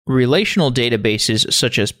Relational databases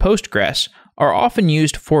such as Postgres are often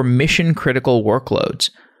used for mission-critical workloads,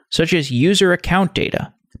 such as user account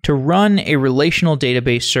data. To run a relational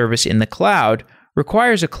database service in the cloud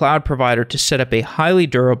requires a cloud provider to set up a highly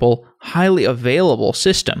durable, highly available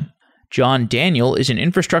system. John Daniel is an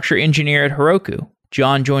infrastructure engineer at Heroku.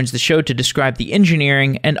 John joins the show to describe the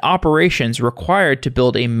engineering and operations required to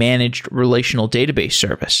build a managed relational database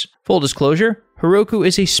service. Full disclosure, Heroku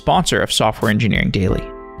is a sponsor of Software Engineering Daily.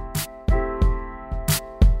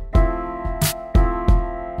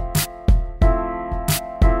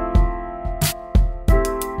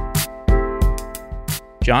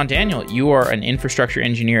 John Daniel, you are an infrastructure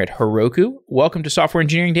engineer at Heroku. Welcome to Software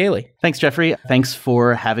Engineering Daily. Thanks, Jeffrey. Thanks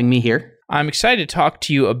for having me here. I'm excited to talk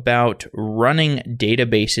to you about running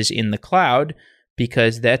databases in the cloud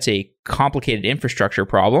because that's a complicated infrastructure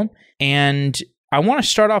problem. And I want to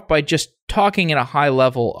start off by just talking at a high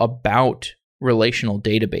level about relational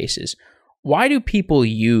databases. Why do people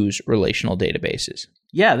use relational databases?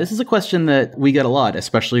 Yeah, this is a question that we get a lot,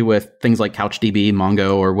 especially with things like CouchDB,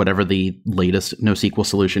 Mongo, or whatever the latest NoSQL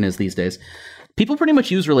solution is these days. People pretty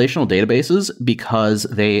much use relational databases because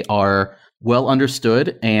they are well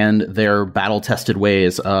understood and they're battle-tested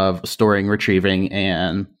ways of storing, retrieving,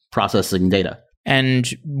 and processing data. And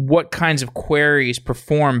what kinds of queries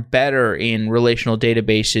perform better in relational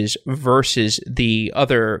databases versus the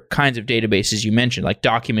other kinds of databases you mentioned, like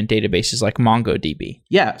document databases like MongoDB?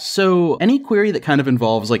 Yeah, so any query that kind of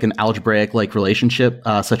involves like an algebraic like relationship,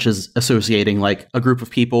 such as associating like a group of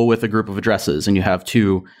people with a group of addresses, and you have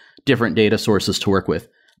two different data sources to work with.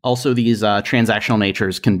 Also, these transactional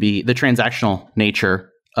nature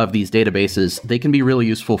of these databases, they can be really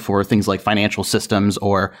useful for things like financial systems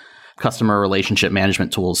or customer relationship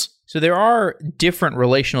management tools. So there are different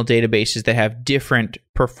relational databases that have different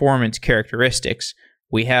performance characteristics.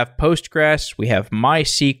 We have Postgres, we have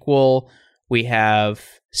MySQL, we have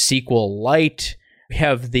SQLite, we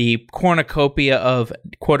have the cornucopia of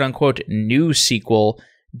quote-unquote new SQL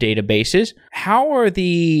databases. How are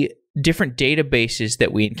the different databases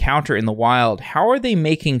that we encounter in the wild, how are they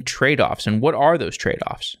making trade-offs, and what are those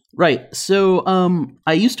trade-offs? Right. So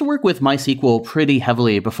I used to work with MySQL pretty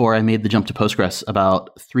heavily before I made the jump to Postgres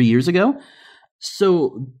about 3 years ago.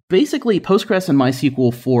 So basically, Postgres and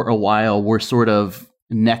MySQL for a while were sort of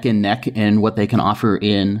neck and neck in what they can offer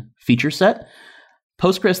in feature set.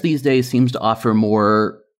 Postgres these days seems to offer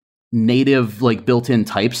more native like built-in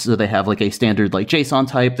types. So they have like a standard like JSON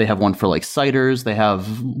type. They have one for like CIDRs. They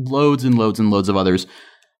have loads and loads and loads of others.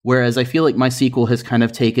 Whereas I feel like MySQL has kind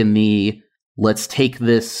of taken the, let's take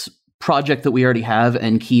this project that we already have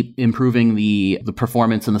and keep improving the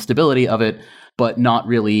performance and the stability of it, but not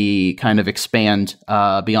really kind of expand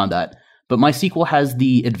beyond that. But MySQL has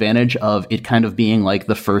the advantage of it kind of being like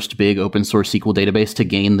the first big open source SQL database to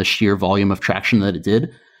gain the sheer volume of traction that it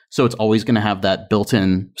did. So it's always going to have that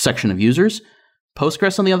built-in section of users.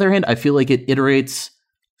 Postgres, on the other hand, I feel like it iterates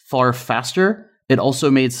far faster. It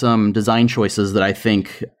also made some design choices that I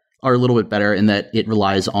think are a little bit better in that it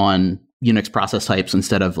relies on Unix process types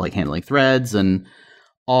instead of like handling threads and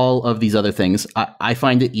all of these other things. I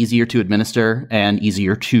find it easier to administer and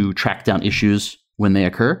easier to track down issues when they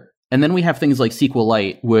occur. And then we have things like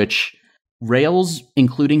SQLite, which Rails,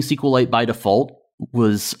 including SQLite by default,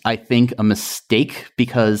 was, I think, a mistake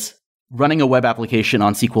because running a web application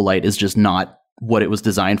on SQLite is just not what it was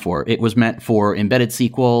designed for. It was meant for embedded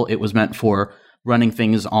SQL. It was meant for running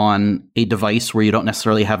things on a device where you don't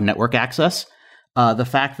necessarily have network access. The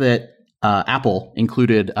fact that Apple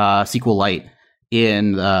included SQLite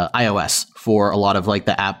in iOS for a lot of like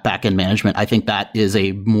the app backend management, I think that is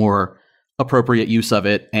a more appropriate use of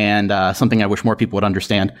it and something I wish more people would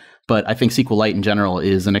understand. But I think SQLite in general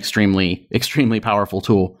is an extremely, extremely powerful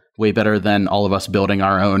tool, way better than all of us building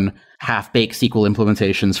our own half-baked SQL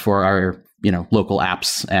implementations for our, local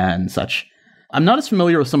apps and such. I'm not as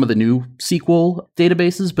familiar with some of the new SQL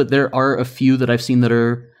databases, but there are a few that I've seen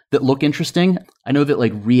that look interesting. I know that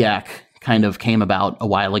like React kind of came about a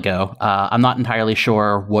while ago. I'm not entirely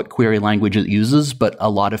sure what query language it uses, but a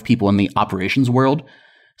lot of people in the operations world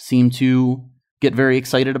seem to get very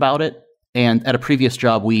excited about it. And at a previous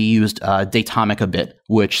job, we used Datomic a bit,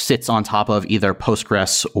 which sits on top of either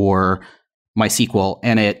Postgres or MySQL,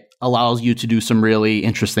 and it allows you to do some really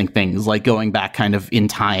interesting things, like going back kind of in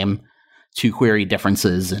time to query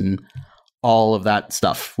differences and all of that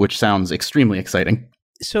stuff, which sounds extremely exciting.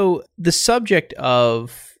 So the subject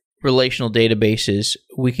of relational databases,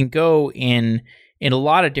 we can go in a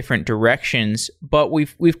lot of different directions, but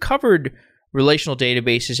we've covered relational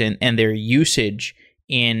databases and their usage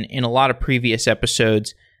in a lot of previous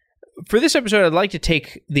episodes. For this episode, I'd like to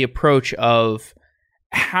take the approach of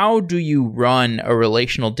how do you run a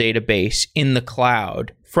relational database in the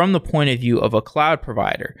cloud from the point of view of a cloud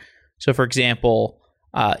provider? So, for example,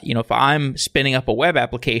 if I'm spinning up a web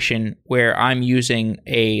application where I'm using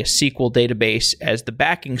a SQL database as the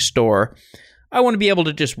backing store, I want to be able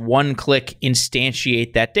to just one-click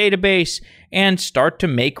instantiate that database and start to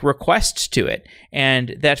make requests to it.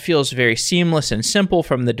 And that feels very seamless and simple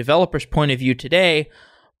from the developer's point of view today.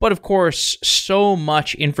 But of course, so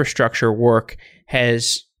much infrastructure work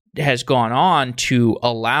has gone on to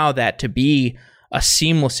allow that to be a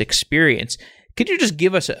seamless experience. Could you just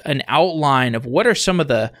give us an outline of what are some of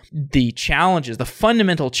the challenges, the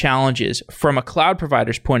fundamental challenges from a cloud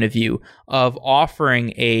provider's point of view of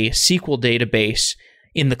offering a SQL database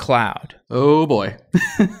in the cloud? Oh boy.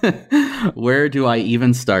 Where do I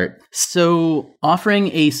even start? So offering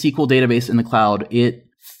a SQL database in the cloud, it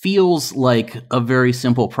feels like a very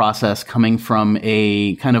simple process coming from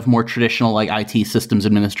a kind of more traditional like IT systems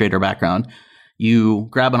administrator background. You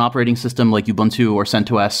grab an operating system like Ubuntu or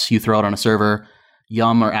CentOS, you throw it on a server,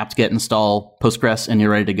 Yum or apt-get install Postgres, and you're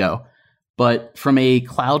ready to go. But from a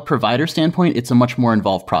cloud provider standpoint, it's a much more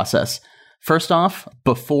involved process. First off,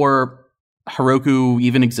 before Heroku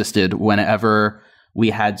even existed, whenever we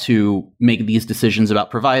had to make these decisions about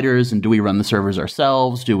providers and do we run the servers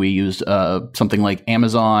ourselves? Do we use something like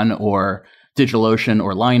Amazon or DigitalOcean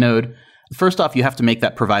or Linode? First off, you have to make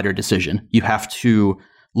that provider decision. You have to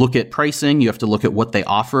look at pricing. You have to look at what they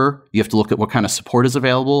offer. You have to look at what kind of support is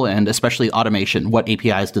available, and especially automation. What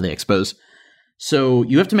APIs do they expose? So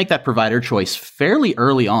you have to make that provider choice fairly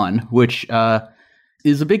early on, which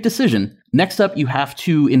is a big decision. Next up, you have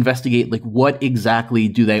to investigate like what exactly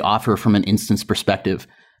do they offer from an instance perspective.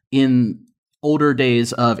 In older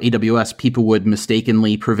days of AWS, people would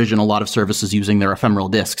mistakenly provision a lot of services using their ephemeral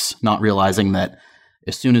disks, not realizing that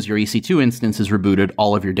as soon as your EC2 instance is rebooted,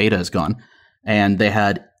 all of your data is gone. And they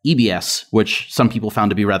had EBS, which some people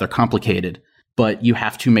found to be rather complicated, but you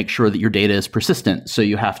have to make sure that your data is persistent. So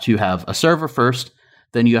you have to have a server first,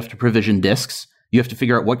 then you have to provision disks. You have to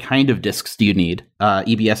figure out what kind of disks do you need.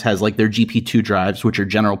 EBS has like their GP2 drives, which are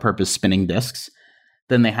general purpose spinning disks.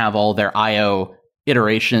 Then they have all their IO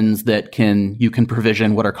iterations that you can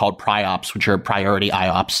provision what are called PRIOPS, which are priority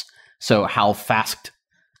IOPS. So how fast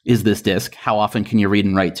is this disk? How often can you read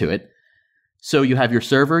and write to it? So you have your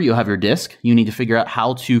server, you have your disk. You need to figure out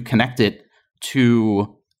how to connect it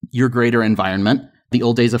to your greater environment. The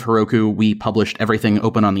old days of Heroku, we published everything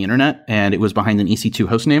open on the internet, and it was behind an EC2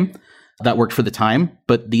 hostname. That worked for the time,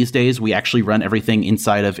 but these days we actually run everything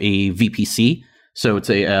inside of a VPC. So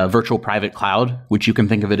it's a virtual private cloud, which you can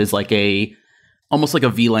think of it as like almost like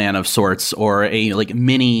a VLAN of sorts, or a like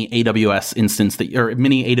mini AWS instance or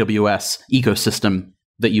mini AWS ecosystem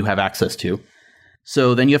that you have access to.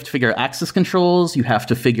 So then you have to figure out access controls. You have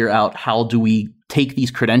to figure out how do we take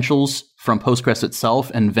these credentials from Postgres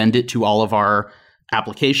itself and vend it to all of our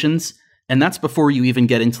applications. And that's before you even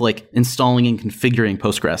get into like installing and configuring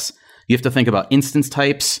Postgres. You have to think about instance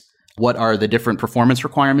types. What are the different performance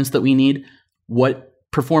requirements that we need? What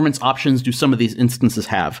performance options do some of these instances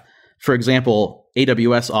have? For example,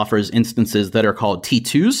 AWS offers instances that are called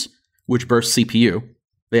T2s, which burst CPU.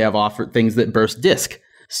 They have offered things that burst disk.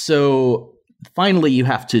 So finally, you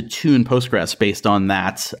have to tune Postgres based on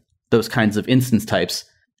those kinds of instance types.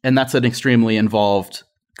 And that's an extremely involved,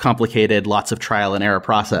 complicated, lots of trial and error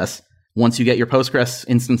process. Once you get your Postgres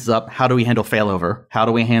instances up, how do we handle failover? How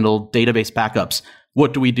do we handle database backups?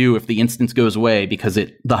 What do we do if the instance goes away because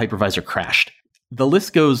the hypervisor crashed? The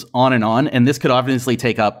list goes on, and this could obviously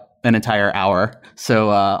take up an entire hour. So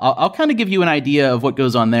I'll kind of give you an idea of what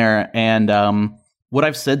goes on there. And what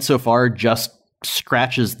I've said so far just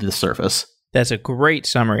scratches the surface. That's a great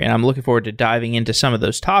summary, and I'm looking forward to diving into some of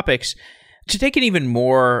those topics. To take an even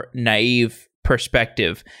more naive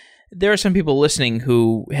perspective, there are some people listening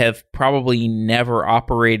who have probably never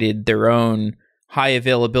operated their own high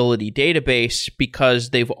availability database because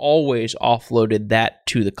they've always offloaded that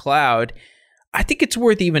to the cloud. I think it's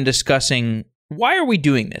worth even discussing, why are we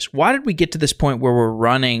doing this? Why did we get to this point where we're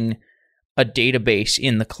running a database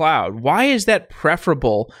in the cloud? Why is that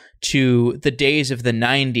preferable to the days of the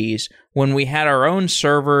 90s when we had our own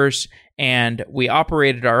servers and we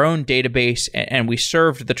operated our own database and we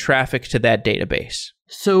served the traffic to that database?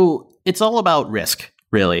 So it's all about risk,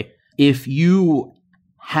 really. If you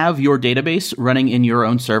have your database running in your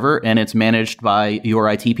own server and it's managed by your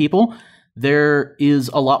IT people, there is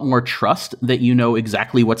a lot more trust that you know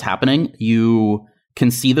exactly what's happening. You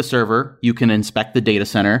can see the server, you can inspect the data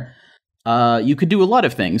center, you could do a lot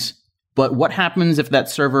of things. But what happens if that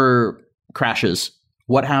server crashes?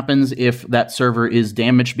 What happens if that server is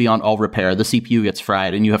damaged beyond all repair? The CPU gets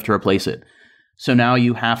fried and you have to replace it. So now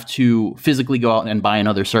you have to physically go out and buy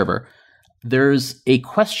another server. There's a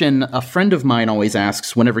question a friend of mine always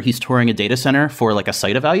asks whenever he's touring a data center for like a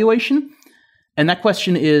site evaluation. And that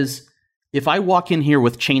question is, if I walk in here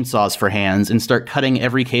with chainsaws for hands and start cutting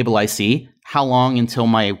every cable I see, how long until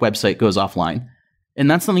my website goes offline? And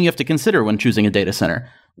that's something you have to consider when choosing a data center.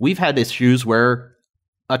 We've had issues where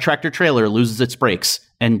a tractor trailer loses its brakes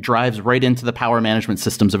and drives right into the power management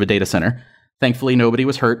systems of a data center. Thankfully, nobody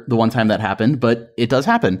was hurt the one time that happened, but it does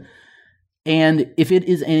happen. And if it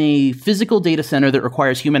is a physical data center that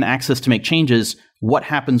requires human access to make changes, what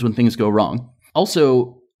happens when things go wrong?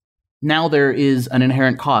 Also, now there is an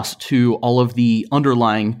inherent cost to all of the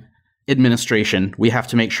underlying administration. We have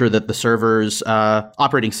to make sure that the server's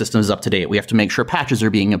operating system is up to date. We have to make sure patches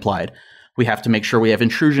are being applied. We have to make sure we have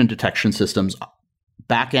intrusion detection systems,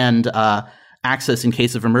 back-end access in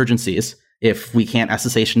case of emergencies. If we can't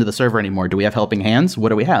SSH into the server anymore, do we have helping hands? What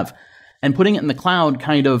do we have? And putting it in the cloud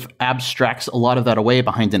kind of abstracts a lot of that away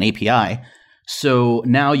behind an API. So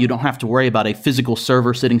now you don't have to worry about a physical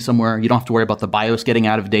server sitting somewhere. You don't have to worry about the BIOS getting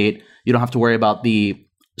out of date. You don't have to worry about the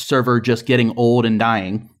server just getting old and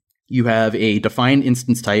dying. You have a defined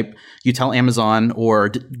instance type. You tell Amazon or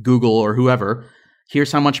Google or whoever,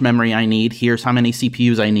 here's how much memory I need. Here's how many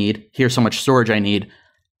CPUs I need. Here's how much storage I need.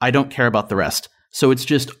 I don't care about the rest. So it's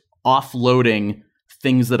just offloading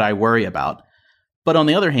things that I worry about. But on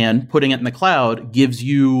the other hand, putting it in the cloud gives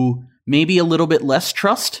you maybe a little bit less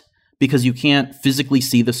trust because you can't physically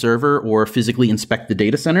see the server or physically inspect the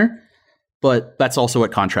data center. But that's also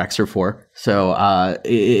what contracts are for. So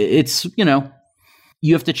it's,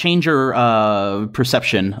 you have to change your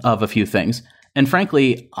perception of a few things. And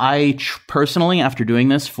frankly, I personally, after doing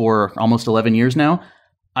this for almost 11 years now,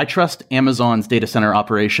 I trust Amazon's data center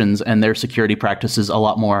operations and their security practices a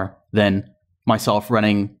lot more than myself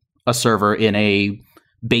running a server in a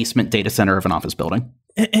basement data center of an office building.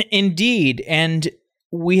 Indeed. And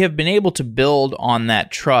we have been able to build on that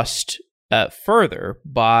trust further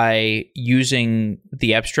by using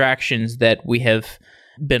the abstractions that we have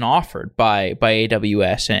been offered by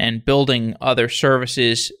AWS and building other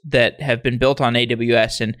services that have been built on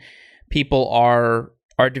AWS, and people are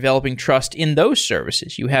developing trust in those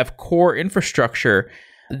services. You have core infrastructure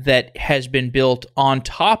that has been built on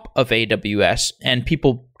top of AWS, and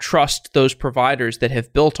people trust those providers that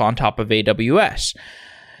have built on top of AWS.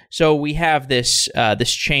 So we have this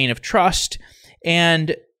chain of trust,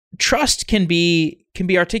 and trust can be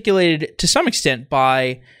articulated to some extent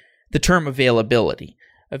by the term availability.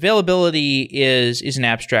 Availability is an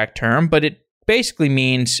abstract term, but it basically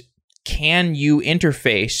means, can you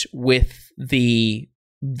interface with the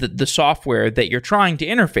software that you're trying to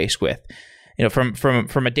interface with? From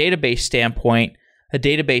a database standpoint, a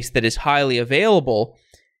database that is highly available,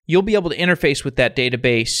 you'll be able to interface with that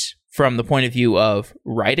database from the point of view of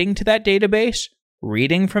writing to that database,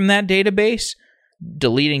 reading from that database,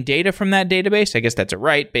 deleting data from that database. I guess that's a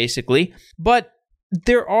write, basically. But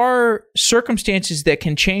there are circumstances that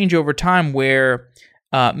can change over time where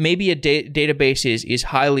maybe a database is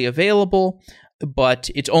highly available, but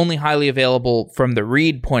it's only highly available from the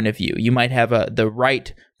read point of view. You might have the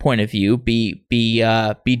write point of view be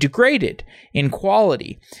degraded in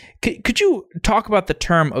quality. Could you talk about the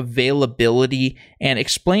term availability and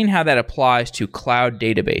explain how that applies to cloud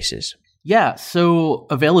databases? Yeah, so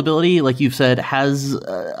availability, like you've said, has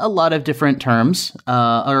a lot of different terms, there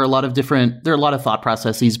are a lot of thought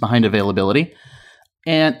processes behind availability.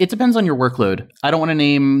 And it depends on your workload. I don't want to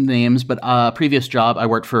name names, but a previous job I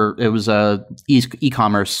worked for, it was a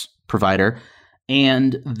e-commerce provider,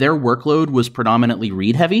 and their workload was predominantly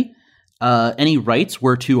read heavy. Any writes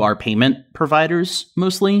were to our payment providers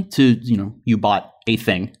mostly to, you bought a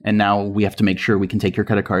thing and now we have to make sure we can take your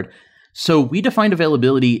credit card. So we defined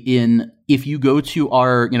availability in, if you go to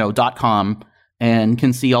our, .com and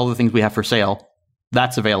can see all the things we have for sale,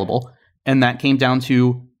 that's available. And that came down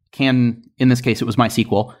to, in this case, it was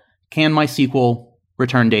MySQL. Can MySQL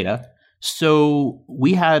return data? So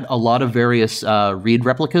we had a lot of various read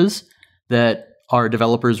replicas that our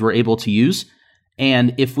developers were able to use.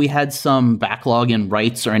 And if we had some backlog in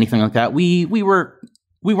writes or anything like that, we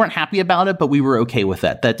weren't happy about it, but we were okay with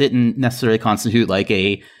that. That didn't necessarily constitute like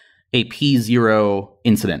a P0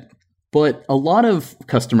 incident. But a lot of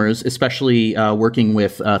customers, especially working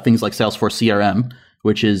with things like Salesforce CRM,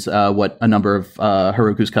 which is what a number of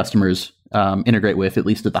Heroku's customers integrate with, at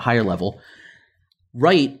least at the higher level,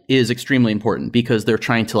 write is extremely important because they're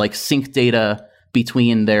trying to sync data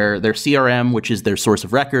between their CRM, which is their source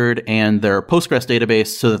of record, and their Postgres database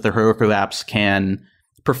so that their Heroku apps can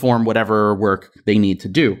perform whatever work they need to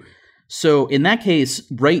do. So in that case,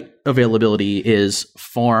 write availability is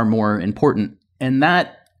far more important. And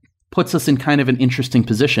that puts us in kind of an interesting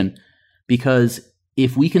position, because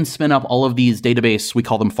if we can spin up all of these database, we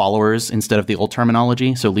call them followers instead of the old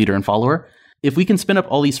terminology, so leader and follower. If we can spin up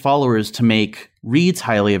all these followers to make reads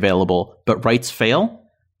highly available, but writes fail,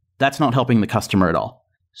 that's not helping the customer at all.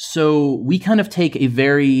 So we kind of take a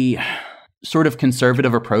very sort of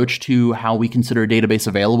conservative approach to how we consider a database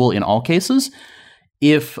available in all cases.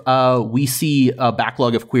 If we see a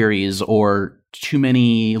backlog of queries or too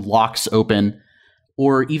many locks open,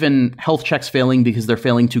 or even health checks failing because they're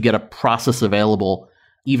failing to get a process available,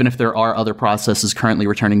 even if there are other processes currently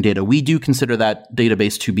returning data, we do consider that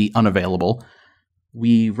database to be unavailable.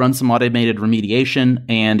 We run some automated remediation,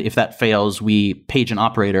 and if that fails, we page an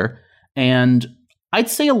operator. And I'd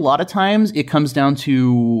say a lot of times it comes down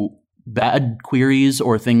to bad queries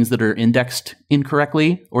or things that are indexed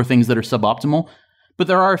incorrectly or things that are suboptimal. But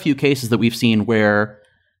there are a few cases that we've seen where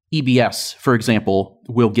EBS, for example,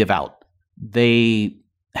 will give out. They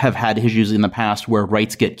have had issues in the past where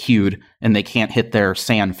writes get queued and they can't hit their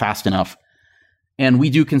SAN fast enough. And we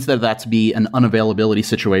do consider that to be an unavailability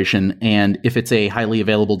situation. And if it's a highly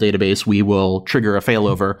available database, we will trigger a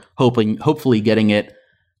failover, hopefully getting it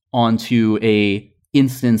onto a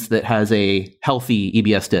instance that has a healthy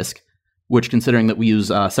EBS disk, which, considering that we use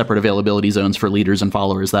separate availability zones for leaders and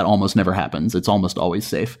followers, that almost never happens. It's almost always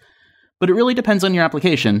safe. But it really depends on your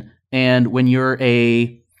application. And when you're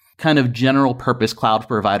a kind of general purpose cloud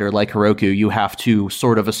provider like Heroku, you have to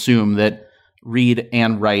sort of assume that read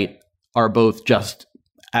and write are both just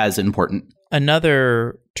as important.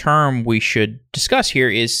 Another term we should discuss here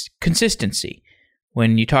is consistency.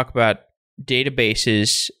 When you talk about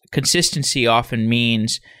databases, consistency often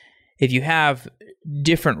means if you have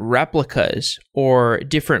different replicas or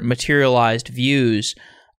different materialized views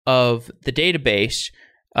of the database,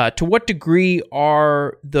 to what degree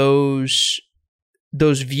are those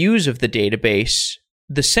views of the database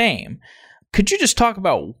the same? Could you just talk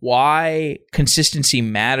about why consistency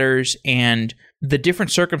matters and the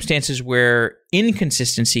different circumstances where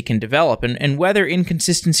inconsistency can develop, and whether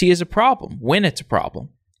inconsistency is a problem, when it's a problem?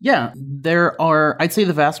 Yeah, there are, I'd say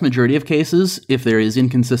the vast majority of cases, if there is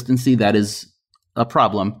inconsistency, that is a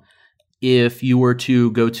problem. If you were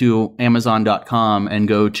to go to Amazon.com and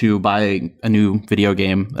go to buy a new video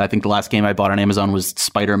game, I think the last game I bought on Amazon was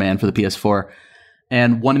Spider-Man for the PS4.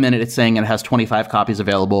 And 1 minute it's saying it has 25 copies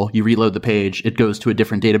available. You reload the page, it goes to a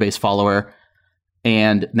different database follower,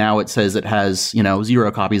 and now it says it has,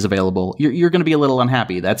 0 copies available. You're going to be a little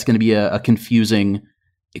unhappy. That's going to be a confusing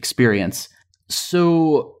experience.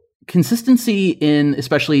 So consistency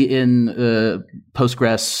especially in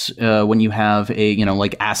Postgres, when you have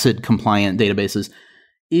like ACID compliant databases,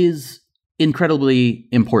 is incredibly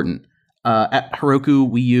important. At Heroku,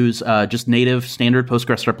 we use just native standard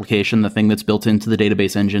Postgres replication, the thing that's built into the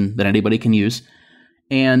database engine that anybody can use.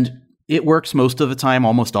 And it works most of the time,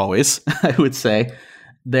 almost always, I would say.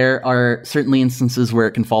 There are certainly instances where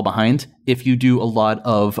it can fall behind. If you do a lot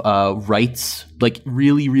of writes, like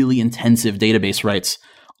really, really intensive database writes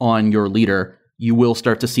on your leader, you will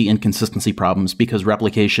start to see inconsistency problems because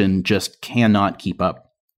replication just cannot keep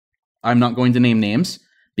up. I'm not going to name names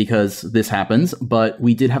because this happens, but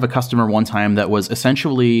we did have a customer one time that was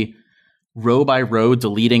essentially row by row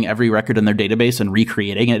deleting every record in their database and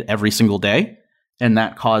recreating it every single day. And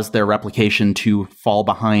that caused their replication to fall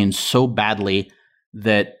behind so badly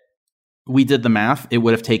that we did the math. It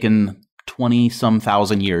would have taken 20-some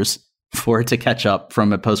thousand years for it to catch up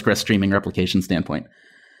from a Postgres streaming replication standpoint.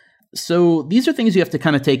 So these are things you have to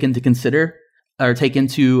kind of take into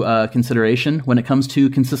consideration when it comes to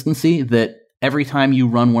consistency, that every time you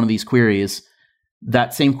run one of these queries,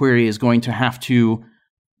 that same query is going to have to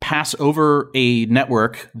pass over a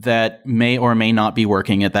network that may or may not be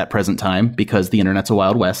working at that present time because the internet's a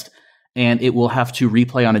wild west, and it will have to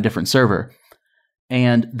replay on a different server.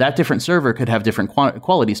 And that different server could have different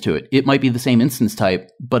qualities to it. It might be the same instance type,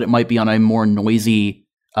 but it might be on a more noisy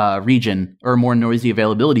region or a more noisy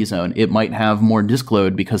availability zone. It might have more disk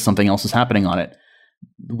load because something else is happening on it.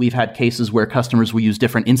 We've had cases where customers will use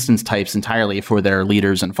different instance types entirely for their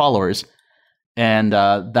leaders and followers, and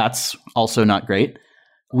that's also not great.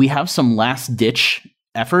 We have some last-ditch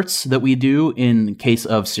efforts that we do in case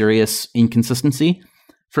of serious inconsistency.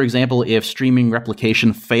 For example, if streaming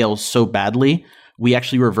replication fails so badly, we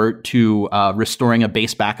actually revert to restoring a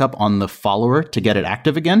base backup on the follower to get it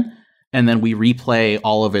active again, and then we replay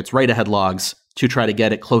all of its write-ahead logs to try to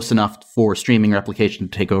get it close enough for streaming replication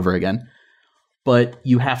to take over again. But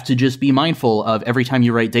you have to just be mindful of every time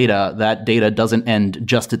you write data, that data doesn't end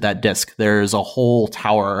just at that disk. There's a whole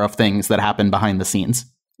tower of things that happen behind the scenes.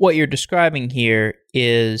 What you're describing here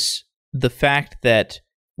is the fact that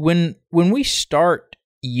when we start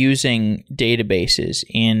using databases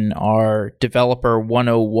in our developer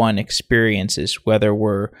 101 experiences, whether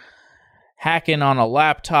we're hacking on a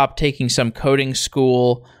laptop, taking some coding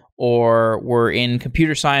school, or we're in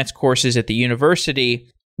computer science courses at the university,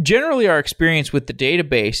 generally our experience with the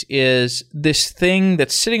database is this thing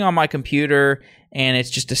that's sitting on my computer and it's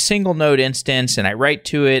just a single node instance and I write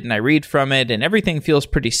to it and I read from it and everything feels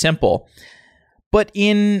pretty simple. But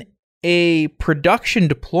in a production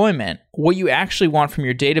deployment, what you actually want from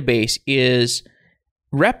your database is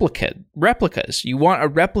replicas. You want a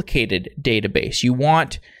replicated database. You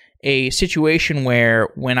want a situation where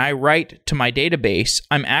when I write to my database,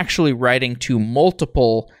 I'm actually writing to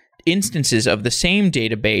multiple instances of the same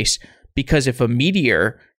database, because if a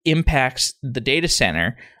meteor impacts the data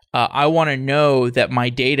center, I want to know that my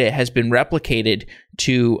data has been replicated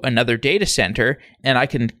to another data center and I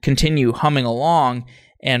can continue humming along,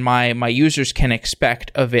 and my users can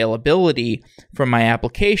expect availability from my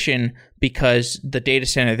application because the data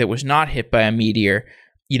center that was not hit by a meteor,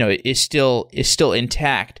 is still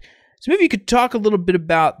intact. So maybe you could talk a little bit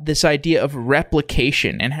about this idea of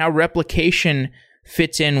replication and how replication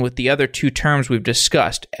fits in with the other two terms we've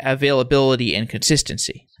discussed, availability and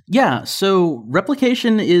consistency. Yeah, so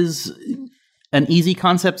replication is an easy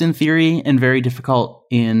concept in theory and very difficult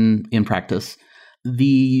in practice.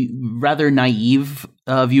 The rather naive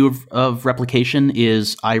view of replication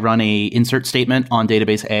is I run a insert statement on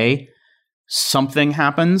database A, something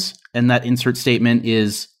happens, and that insert statement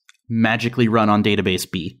is magically run on database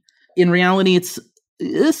B. In reality, it's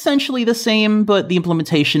essentially the same, but the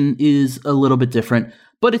implementation is a little bit different.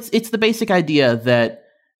 But it's the basic idea that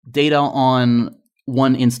data on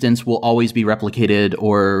one instance will always be replicated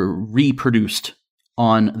or reproduced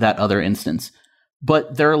on that other instance.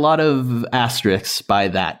 But there are a lot of asterisks by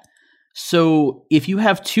that. So if you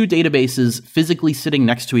have two databases physically sitting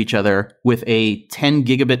next to each other with a 10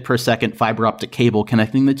 gigabit per second fiber optic cable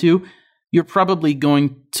connecting the two, you're probably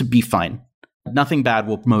going to be fine. Nothing bad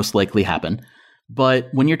will most likely happen. But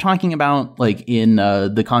when you're talking about, like in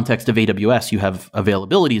the context of AWS, you have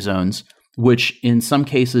availability zones, which in some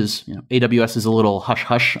cases, AWS is a little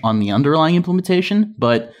hush-hush on the underlying implementation,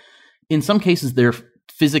 but in some cases, they're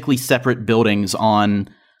physically separate buildings on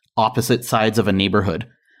opposite sides of a neighborhood.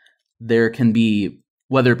 There can be,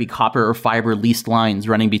 whether it be copper or fiber leased lines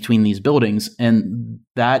running between these buildings, and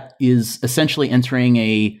that is essentially entering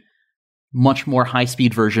a much more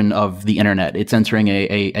high-speed version of the internet. It's entering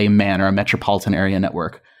a MAN or a metropolitan area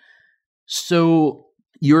network. So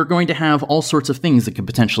you're going to have all sorts of things that could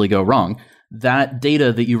potentially go wrong. That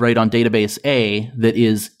data that you write on database A that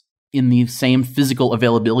is in the same physical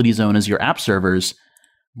availability zone as your app servers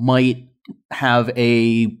might have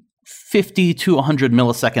a 50 to 100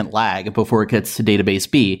 millisecond lag before it gets to database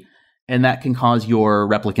B, and that can cause your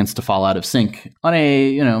replicants to fall out of sync.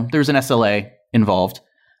 There's an SLA involved.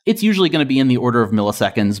 It's usually going to be in the order of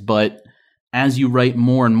milliseconds, but as you write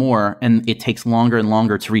more and more, and it takes longer and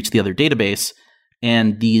longer to reach the other database,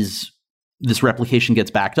 and this replication gets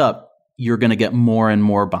backed up, you're going to get more and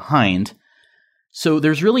more behind. So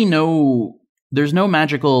there's no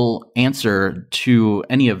magical answer to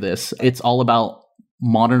any of this. It's all about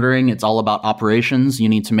monitoring. It's all about operations. You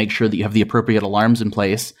need to make sure that you have the appropriate alarms in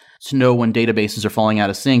place to know when databases are falling out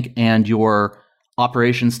of sync, and your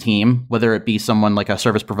operations team, whether it be someone like a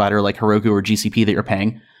service provider like Heroku or GCP that you're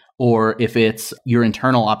paying, or if it's your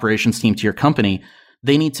internal operations team to your company,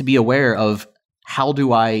 they need to be aware of, how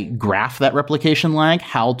do I graph that replication lag?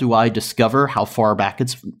 How do I discover how far back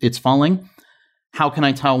it's falling? How can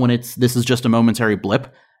I tell when this is just a momentary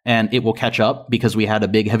blip and it will catch up because we had a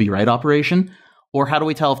big heavy write operation? Or how do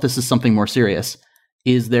we tell if this is something more serious?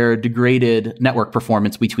 Is there degraded network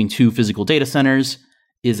performance between two physical data centers?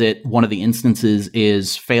 Is it one of the instances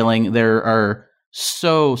is failing? There are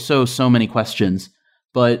so many questions,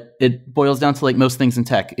 but it boils down to, like most things in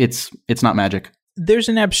tech, it's not magic. There's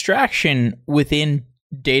an abstraction within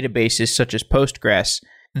databases such as Postgres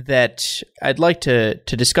that I'd like to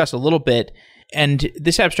discuss a little bit. And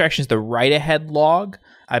this abstraction is the write-ahead log.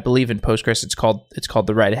 I believe in Postgres it's called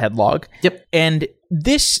the write-ahead log. Yep. And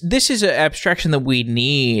this is an abstraction that we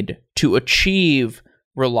need to achieve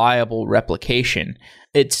reliable replication.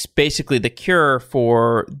 It's basically the cure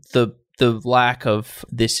for the lack of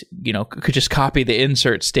this, could just copy the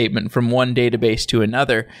insert statement from one database to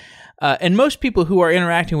another. And most people who are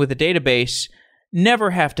interacting with a database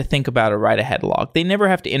never have to think about a write-ahead log. They never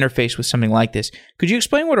have to interface with something like this. Could you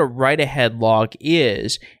explain what a write-ahead log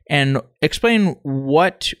is and explain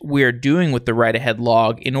what we're doing with the write-ahead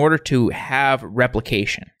log in order to have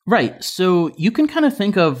replication? Right. So you can kind of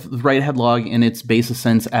think of the write-ahead log in its basis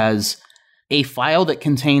sense as a file that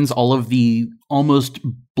contains all of the almost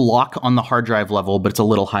block on the hard drive level, but it's a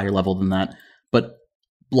little higher level than that, but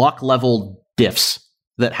block level diffs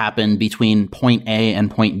that happen between point A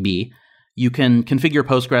and point B. You can configure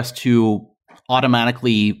Postgres to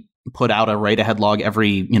automatically put out a write-ahead log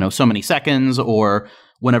every, so many seconds, or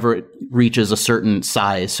whenever it reaches a certain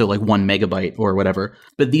size, so like 1 megabyte or whatever.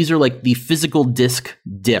 But these are like the physical disk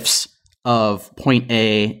diffs of point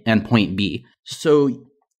A and point B. So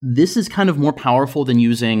this is kind of more powerful than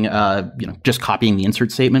using, just copying the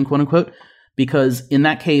insert statement, quote unquote, because in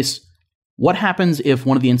that case, what happens if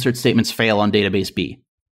one of the insert statements fail on database B,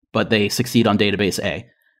 but they succeed on database A?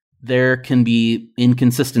 There can be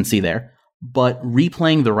inconsistency there, but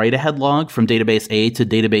replaying the write-ahead log from database A to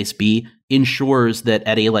database B ensures that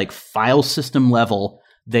at a file system level,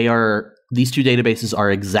 these two databases are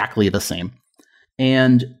exactly the same.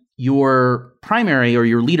 And your primary or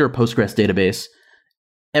your leader Postgres database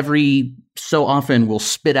every so often will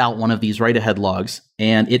spit out one of these write-ahead logs,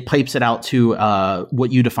 and it pipes it out to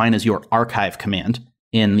what you define as your archive command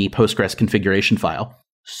in the Postgres configuration file.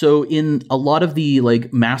 So in a lot of the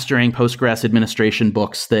mastering Postgres administration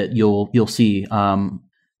books that you'll see,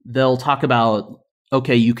 they'll talk about,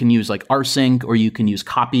 okay, you can use rsync, or you can use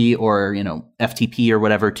copy, or FTP or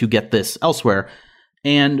whatever to get this elsewhere.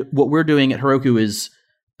 And what we're doing at Heroku is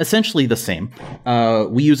essentially the same.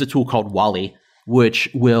 We use a tool called Wally, which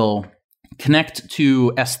will connect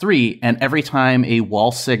to S3, and every time a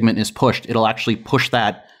wall segment is pushed, it'll actually push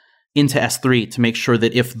that into S3 to make sure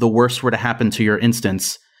that if the worst were to happen to your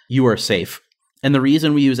instance, you are safe. And the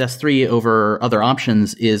reason we use S3 over other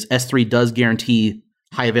options is S3 does guarantee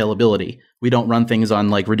high availability. We don't run things on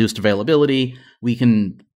reduced availability. We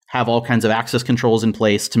can have all kinds of access controls in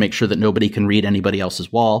place to make sure that nobody can read anybody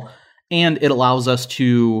else's wall. And it allows us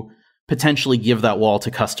to potentially give that wall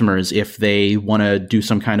to customers if they want to do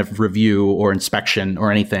some kind of review or inspection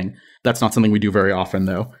or anything. That's not something we do very often,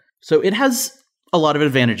 though. So it has a lot of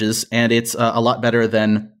advantages, and it's a lot better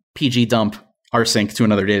than PG dump rsync to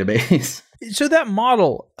another database. So that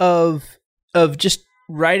model of just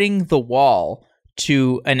writing the wall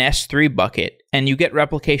to an S3 bucket and you get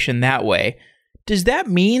replication that way, does that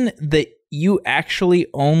mean that you actually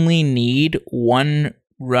only need one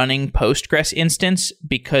running Postgres instance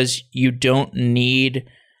because you don't need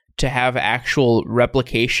to have actual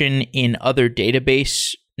replication in other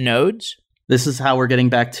database nodes? This is how we're getting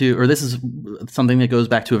back to, or this is something that goes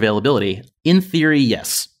back to availability. In theory,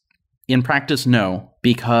 yes. In practice, no,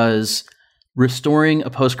 because restoring a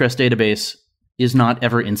Postgres database is not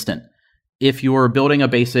ever instant. If you're building a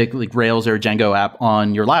basic Rails or Django app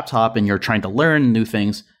on your laptop and you're trying to learn new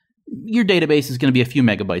things, your database is going to be a few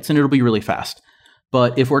megabytes and it'll be really fast.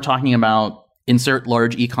 But if we're talking about insert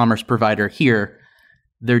large e-commerce provider here,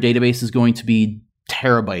 their database is going to be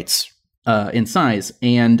terabytes in size,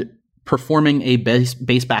 and performing a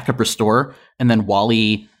base backup restore and then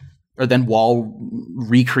wall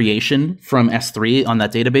recreation from S3 on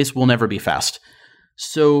that database will never be fast.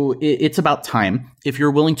 So it's about time. If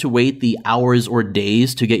you're willing to wait the hours or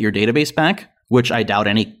days to get your database back, which I doubt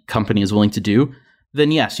any company is willing to do,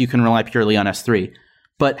 then yes, you can rely purely on S3.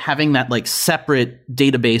 But having that separate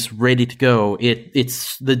database ready to go,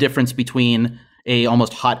 it's the difference between a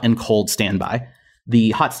almost hot and cold standby.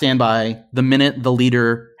 The hot standby, the minute the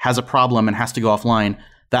leader has a problem and has to go offline,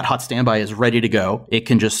 that hot standby is ready to go. It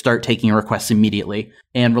can just start taking requests immediately.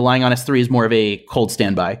 And relying on S3 is more of a cold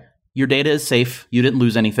standby. Your data is safe. You didn't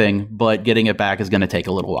lose anything, but getting it back is going to take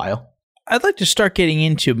a little while. I'd like to start getting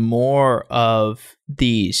into more of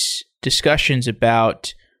these discussions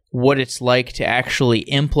about what it's like to actually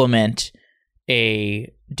implement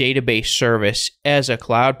a database service as a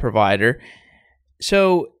cloud provider.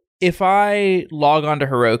 So if I log on to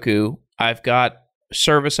Heroku, I've got a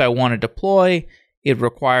service I want to deploy. It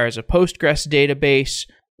requires a Postgres database.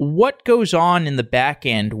 What goes on in the back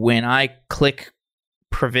end when I click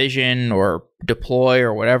provision or deploy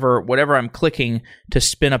or whatever I'm clicking to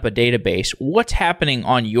spin up a database? What's happening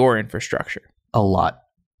on your infrastructure? A lot.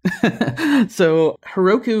 So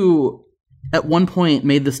Heroku at one point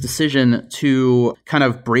made this decision to kind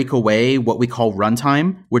of break away what we call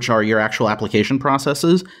runtime, which are your actual application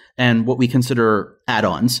processes, and what we consider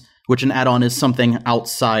add-ons, which an add-on is something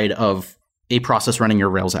outside of a process running your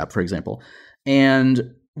Rails app, for example.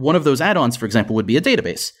 And one of those add-ons, for example, would be a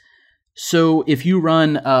database. So if you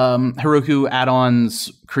run Heroku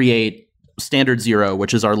add-ons create standard 0,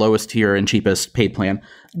 which is our lowest tier and cheapest paid plan,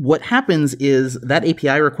 what happens is that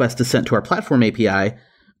API request is sent to our platform API,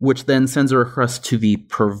 which then sends a request to the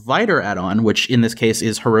provider add-on, which in this case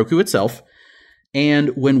is Heroku itself. And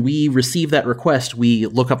when we receive that request, we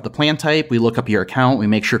look up the plan type, we look up your account, we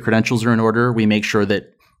make sure credentials are in order, we make sure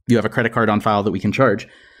that you have a credit card on file that we can charge.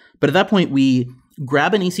 But at that point, we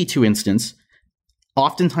grab an EC2 instance.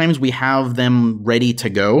 Oftentimes, we have them ready to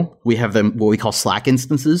go. We have them what we call Slack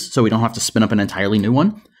instances, so we don't have to spin up an entirely new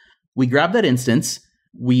one. We grab that instance,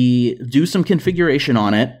 we do some configuration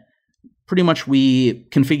on it. Pretty much, we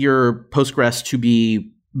configure Postgres to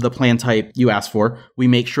be the plan type you asked for. We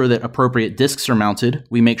make sure that appropriate disks are mounted.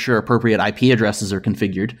 We make sure appropriate IP addresses are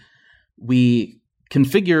configured. We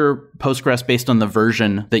configure Postgres based on the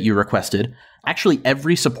version that you requested. Actually,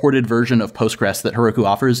 every supported version of Postgres that Heroku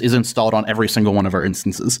offers is installed on every single one of our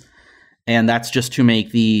instances. And that's just to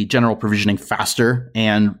make the general provisioning faster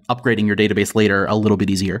and upgrading your database later a little bit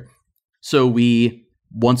easier. So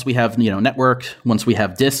once we have network, once we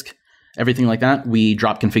have disk, everything like that, we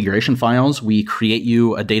drop configuration files, we create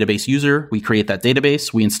you a database user, we create that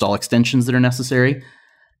database, we install extensions that are necessary.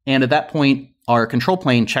 And at that point, our control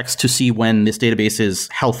plane checks to see when this database is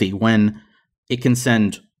healthy, when it can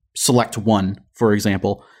send select one, for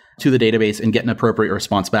example, to the database and get an appropriate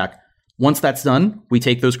response back. Once that's done, we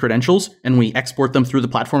take those credentials and we export them through the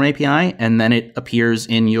platform API, and then it appears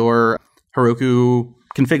in your Heroku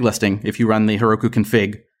config listing. If you run the Heroku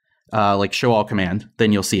config, like show all command,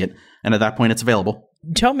 then you'll see it. And at that point, it's available.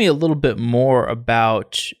 Tell me a little bit more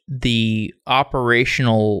about the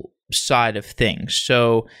operational side of things.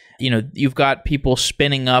 So, you've got people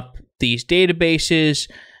spinning up these databases.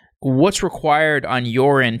 What's required on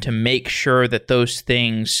your end to make sure that those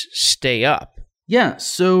things stay up? Yeah,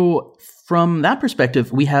 so from that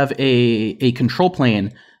perspective, we have a control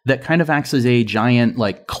plane that kind of acts as a giant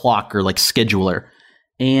clock or scheduler.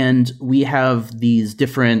 And we have these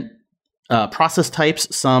different process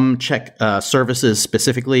types. Some check services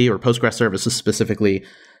specifically, or Postgres services specifically.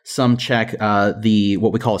 Some check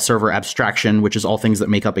what we call a server abstraction, which is all things that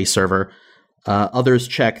make up a server. Others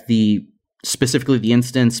check specifically the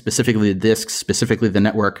instance, specifically the disks, specifically the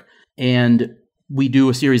network. And we do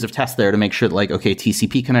a series of tests there to make sure that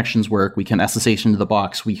TCP connections work. We can SSH into the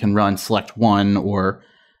box. We can run select one or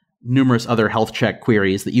numerous other health check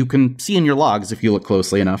queries that you can see in your logs if you look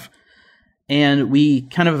closely enough. And we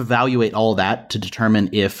kind of evaluate all of that to determine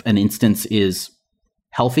if an instance is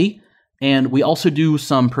healthy. And we also do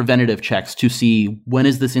some preventative checks to see when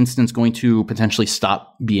is this instance going to potentially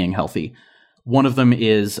stop being healthy. One of them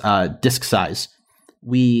is disk size.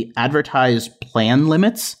 We advertise plan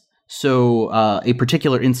limits. So a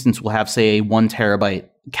particular instance will have, say, a 1 terabyte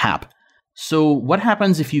cap. So what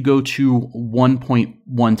happens if you go to 1.1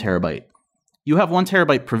 terabyte? You have 1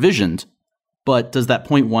 terabyte provisioned, but does that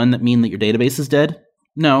 0.1 that mean that your database is dead?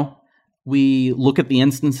 No. We look at the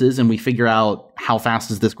instances and we figure out how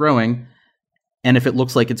fast is this growing. And if it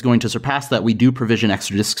looks like it's going to surpass that, we do provision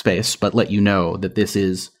extra disk space, but let you know that this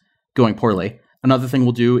is going poorly. Another thing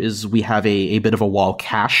we'll do is we have a bit of a wall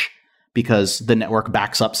cache, because the network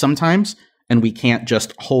backs up sometimes, and we can't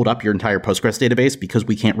just hold up your entire Postgres database because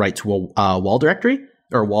we can't write to a wall directory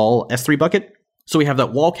or wall S3 bucket. So we have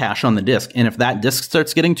that wall cache on the disk, and if that disk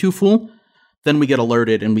starts getting too full, then we get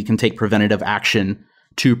alerted and we can take preventative action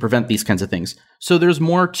to prevent these kinds of things. So there's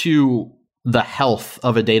more to the health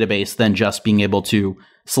of a database than just being able to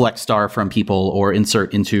select star from people or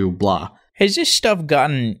insert into blah. Has this stuff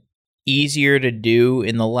gotten easier to do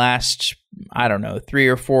in the last, 3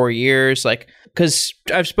 or 4 years? Because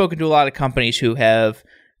I've spoken to a lot of companies who have,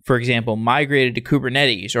 for example, migrated to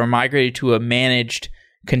Kubernetes or migrated to a managed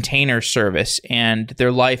container service, and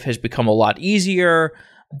their life has become a lot easier.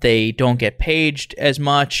 They don't get paged as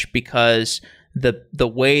much because the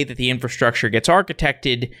way that the infrastructure gets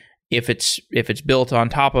architected, if it's built on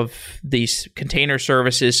top of these container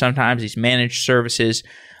services, sometimes these managed services,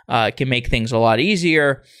 can make things a lot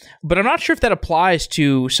easier. But I'm not sure if that applies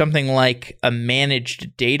to something like a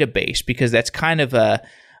managed database, because that's kind of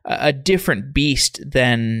a different beast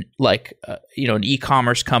than an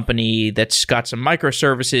e-commerce company that's got some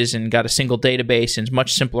microservices and got a single database and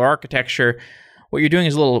much simpler architecture. What you're doing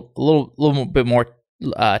is a little bit more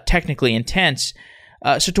technically intense.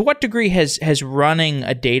 So to what degree has running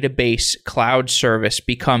a database cloud service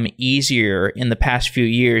become easier in the past few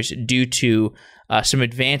years due to some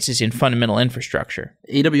advances in fundamental infrastructure?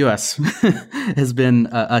 AWS has been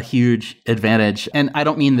a huge advantage. And I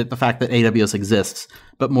don't mean that the fact that AWS exists,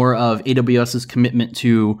 but more of AWS's commitment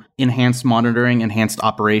to enhanced monitoring, enhanced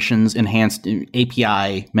operations, enhanced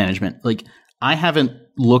API management. I haven't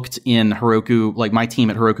looked in Heroku, my team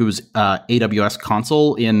at Heroku's AWS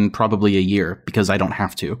console in probably a year, because I don't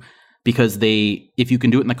have to. Because if you can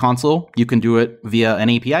do it in the console, you can do it via an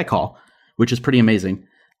API call, which is pretty amazing.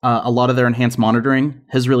 A lot of their enhanced monitoring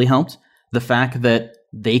has really helped. The fact that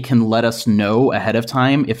they can let us know ahead of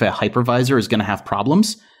time if a hypervisor is going to have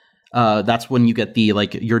problems. That's when you get the,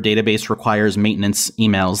 like, your database requires maintenance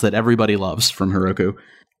emails that everybody loves from Heroku.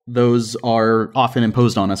 Those are often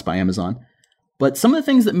imposed on us by Amazon. But some of the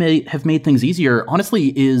things that may have made things easier,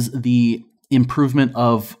 honestly, is the improvement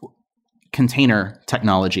of container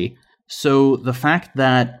technology. So the fact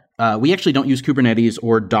that we actually don't use Kubernetes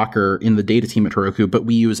or Docker in the data team at Heroku, but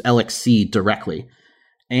we use LXC directly.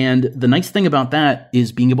 And the nice thing about that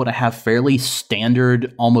is being able to have fairly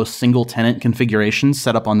standard, almost single tenant configurations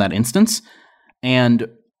set up on that instance. And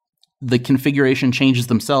the configuration changes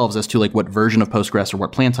themselves as to like what version of Postgres or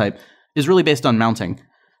what plan type is really based on mounting.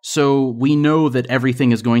 So we know that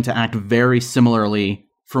everything is going to act very similarly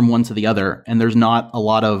from one to the other. And there's not a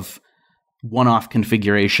lot of one-off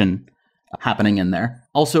configuration happening in there.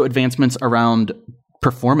 Also, advancements around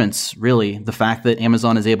performance, really. The fact that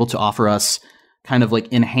Amazon is able to offer us kind of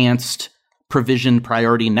like enhanced provisioned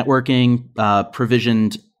priority networking,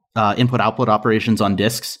 provisioned input-output operations on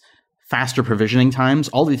disks, faster provisioning times.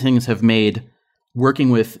 All these things have made working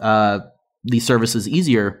with these services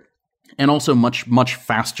easier and also much, much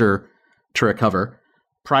faster to recover.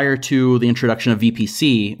 Prior to the introduction of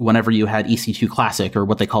VPC, whenever you had EC2 Classic, or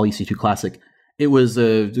what they call EC2 Classic, it was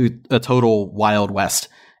a total Wild West.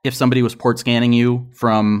 If somebody was port scanning you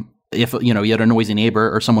from, if you had a noisy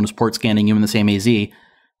neighbor or someone was port scanning you in the same AZ,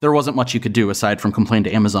 there wasn't much you could do aside from complain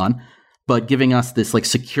to Amazon. But giving us this like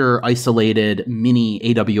secure, isolated mini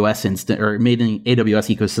AWS mini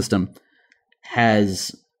AWS ecosystem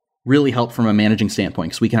has really helped from a managing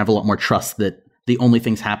standpoint, because we can have a lot more trust that the only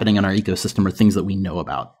things happening in our ecosystem are things that we know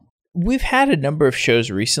about. We've had a number of shows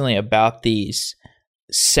recently about these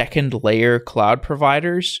second layer cloud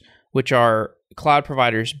providers, which are cloud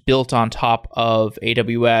providers built on top of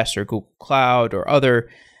AWS or Google Cloud or other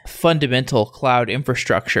fundamental cloud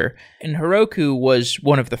infrastructure. And Heroku was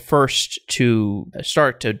one of the first to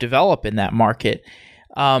start to develop in that market.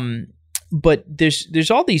 But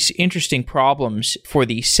there's all these interesting problems for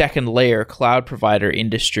the second layer cloud provider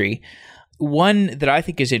industry. One that I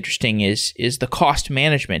think is interesting is the cost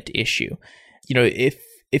management issue.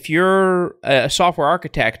 If you're a software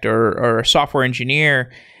architect or a software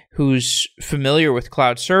engineer who's familiar with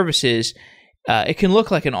cloud services, it can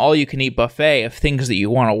look like an all-you-can-eat buffet of things that you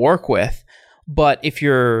want to work with. But if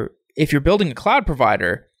you're building a cloud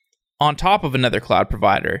provider on top of another cloud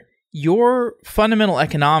provider, your fundamental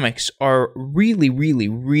economics are really, really,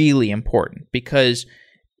 really important, because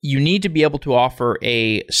you need to be able to offer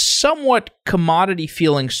a somewhat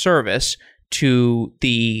commodity-feeling service to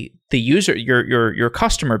the user, your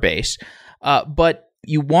customer base, but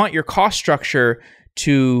you want your cost structure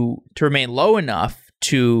to remain low enough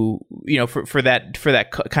to for that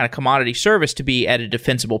kind of commodity service to be at a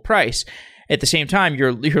defensible price. At the same time,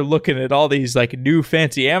 you're looking at all these like new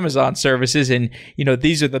fancy Amazon services, and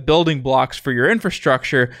these are the building blocks for your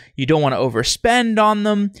infrastructure. You don't want to overspend on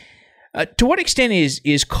them. To what extent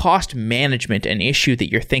is cost management an issue that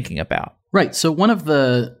you're thinking about? Right. So one of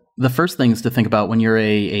the first things to think about when you're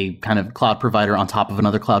a kind of cloud provider on top of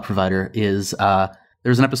another cloud provider is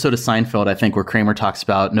there's an episode of Seinfeld, I think, where Kramer talks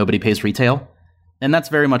about nobody pays retail. And that's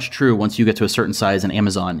very much true once you get to a certain size in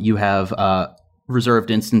Amazon. You have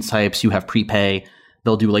reserved instance types, you have prepay.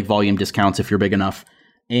 They'll do like volume discounts if you're big enough.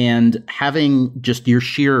 And having just your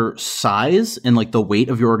sheer size and like the weight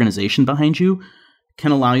of your organization behind you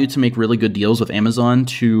can allow you to make really good deals with Amazon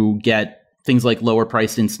to get things like lower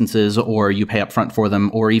priced instances, or you pay up front for them,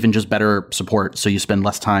 or even just better support so you spend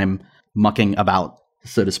less time mucking about,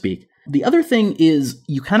 so to speak. The other thing is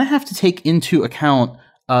you kind of have to take into account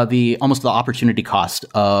the opportunity cost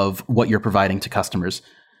of what you're providing to customers.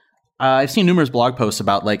 I've seen numerous blog posts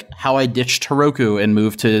about like how I ditched Heroku and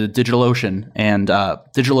moved to DigitalOcean. And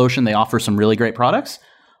DigitalOcean, they offer some really great products,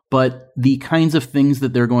 but the kinds of things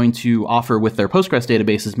that they're going to offer with their Postgres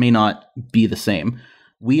databases may not be the same.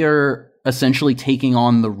 We are essentially taking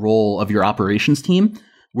on the role of your operations team.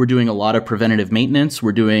 We're doing a lot of preventative maintenance.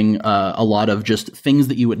 We're doing a lot of just things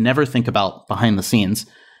that you would never think about behind the scenes.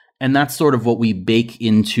 And that's sort of what we bake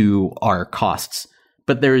into our costs.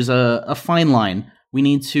 But there's a fine line. We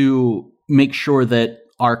need to make sure that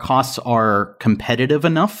our costs are competitive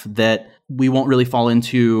enough that we won't really fall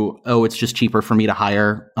into, it's just cheaper for me to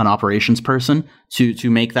hire an operations person to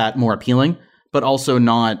make that more appealing, but also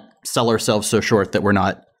not sell ourselves so short that we're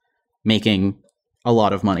not making a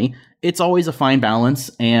lot of money. It's always a fine balance,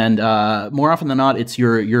 and more often than not, it's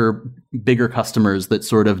your bigger customers that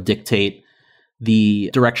sort of dictate the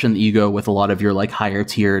direction that you go with a lot of your like higher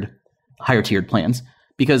tiered plans.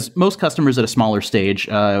 because most customers at a smaller stage,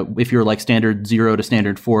 if you're like standard 0 to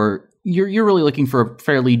standard 4, you're really looking for a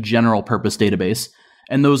fairly general purpose database.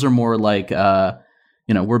 And those are more like,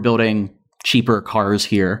 we're building cheaper cars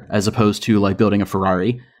here as opposed to like building a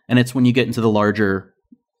Ferrari. And it's when you get into the larger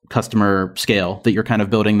customer scale that you're kind of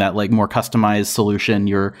building that like more customized solution.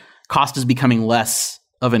 Your cost is becoming less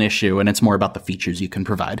of an issue, and it's more about the features you can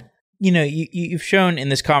provide. You've shown in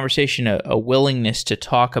this conversation a willingness to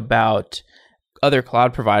talk about other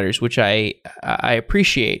cloud providers, which I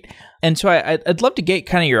appreciate. And so I'd love to get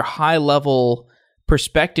kind of your high level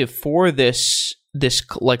perspective for this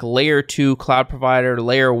like layer 2 cloud provider,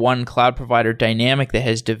 layer 1 cloud provider dynamic that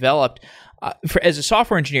has developed. As a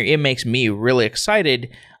software engineer, it makes me really excited.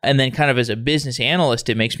 And then kind of as a business analyst,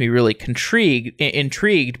 it makes me really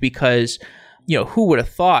intrigued because, who would have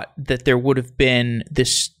thought that there would have been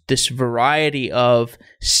this variety of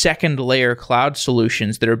second layer cloud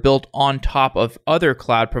solutions that are built on top of other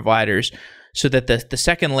cloud providers, so that the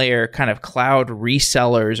second layer kind of cloud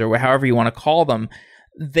resellers, or however you want to call them,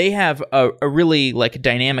 they have a really like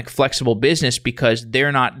dynamic, flexible business because they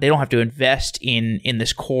don't have to invest in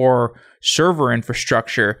this core server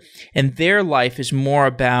infrastructure, and their life is more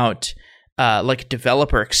about like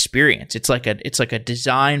developer experience. It's like a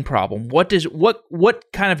design problem.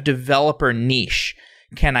 What kind of developer niche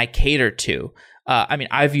can I cater to?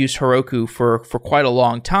 I've used Heroku for quite a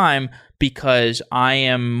long time because I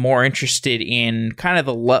am more interested in kind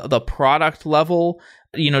of the product level,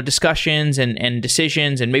 discussions and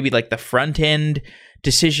decisions, and maybe like the front end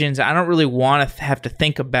decisions. I don't really want to have to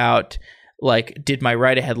think about like, did my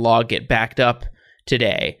write ahead log get backed up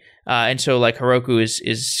today? And so like Heroku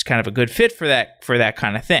is kind of a good fit for that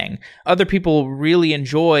kind of thing. Other people really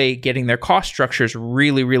enjoy getting their cost structures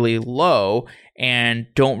really, really low and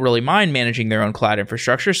don't really mind managing their own cloud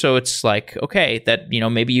infrastructure. So it's like, okay, that,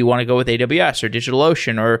 maybe you want to go with AWS or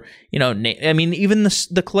DigitalOcean, or, even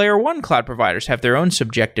the layer 1 cloud providers have their own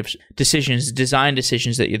subjective decisions, design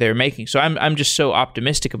decisions that they're making. So I'm just so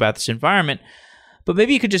optimistic about this environment. But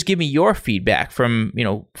maybe you could just give me your feedback from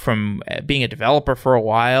being a developer for a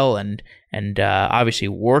while and obviously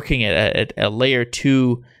working at a layer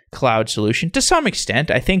 2 cloud solution to some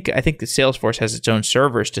extent. I think that Salesforce has its own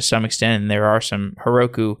servers to some extent, and there are some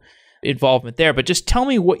Heroku involvement there. But just tell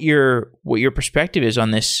me what your perspective is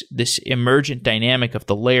on this emergent dynamic of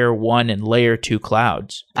the layer 1 and layer 2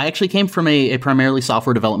 clouds. I actually came from a primarily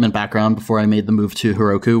software development background before I made the move to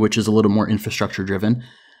Heroku, which is a little more infrastructure driven.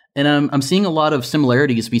 And I'm seeing a lot of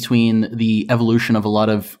similarities between the evolution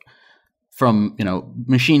of from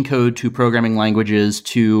machine code to programming languages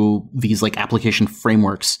to these like application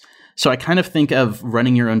frameworks. So I kind of think of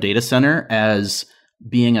running your own data center as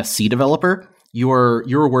being a C developer.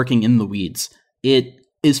 You're working in the weeds. It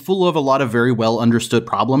is full of a lot of very well understood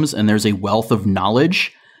problems, and there's a wealth of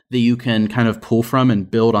knowledge that you can kind of pull from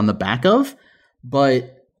and build on the back of.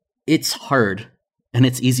 But it's hard, and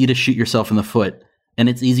it's easy to shoot yourself in the foot. And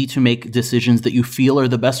it's easy to make decisions that you feel are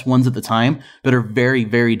the best ones at the time, but are very,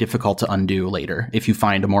 very difficult to undo later if you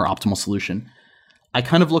find a more optimal solution. I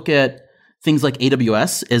kind of look at things like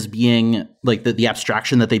AWS as being like the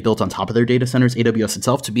abstraction that they built on top of their data centers, AWS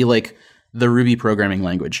itself, to be like the Ruby programming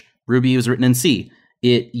language. Ruby was written in C.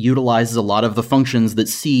 It utilizes a lot of the functions that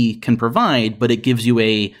C can provide, but it gives you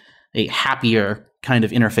a happier kind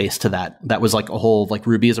of interface to that. That was like a whole, like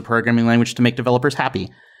Ruby is a programming language to make developers happy.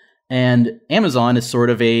 And Amazon is sort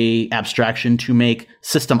of a abstraction to make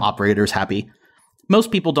system operators happy.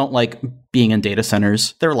 Most people don't like being in data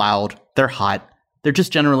centers. They're loud, they're hot, they're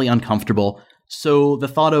just generally uncomfortable. So the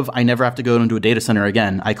thought of I never have to go into a data center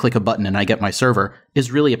again, I click a button and I get my server, is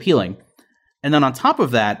really appealing. And then on top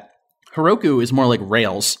of that, Heroku is more like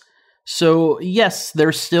Rails. So yes,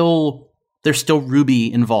 there's still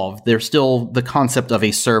Ruby involved. There's still the concept of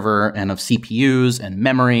a server and of CPUs and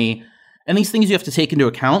memory, and these things you have to take into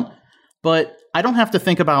account. But I don't have to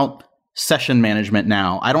think about session management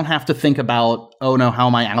now. I don't have to think about, how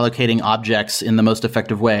am I allocating objects in the most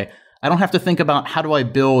effective way? I don't have to think about how do I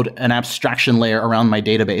build an abstraction layer around my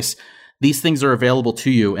database. These things are available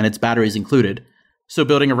to you, and its batteries included. So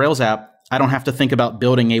building a Rails app, I don't have to think about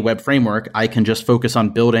building a web framework. I can just focus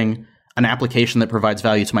on building an application that provides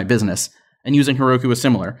value to my business. And using Heroku is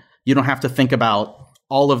similar. You don't have to think about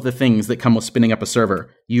all of the things that come with spinning up a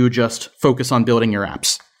server. You just focus on building your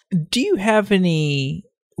apps. Do you have any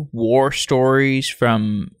war stories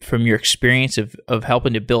from your experience of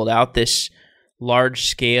helping to build out this large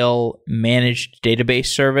scale managed database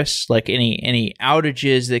service? Like any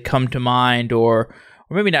outages that come to mind, or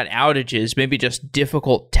maybe not outages, maybe just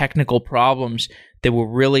difficult technical problems that were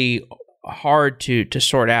really hard to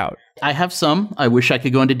sort out? I have some. I wish I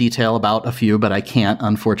could go into detail about a few, but I can't,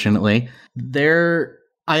 unfortunately.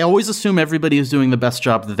 I always assume everybody is doing the best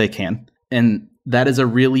job that they can. And that is a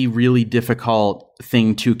really, really difficult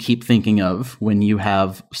thing to keep thinking of when you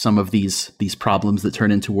have some of these problems that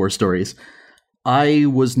turn into war stories. I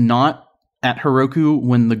was not at Heroku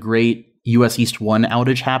when the great US East 1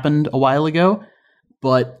 outage happened a while ago,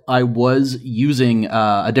 but I was using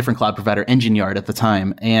a different cloud provider, EngineYard, at the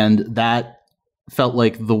time, and that felt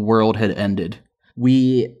like the world had ended.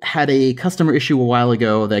 We had a customer issue a while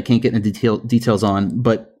ago that I can't get into details on,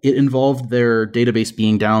 but it involved their database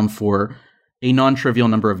being down for a non-trivial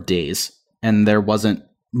number of days, and there wasn't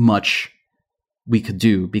much we could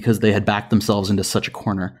do because they had backed themselves into such a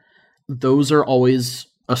corner. Those are always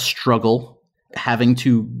a struggle. Having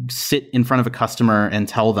to sit in front of a customer and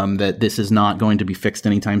tell them that this is not going to be fixed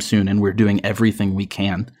anytime soon and we're doing everything we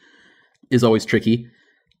can is always tricky.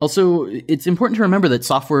 Also, it's important to remember that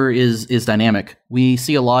software is dynamic. We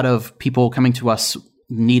see a lot of people coming to us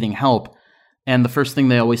needing help, and the first thing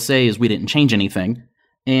they always say is we didn't change anything.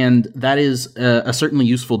 And that is a certainly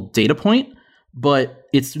useful data point, but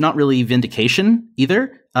it's not really vindication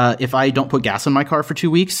either. If I don't put gas in my car for 2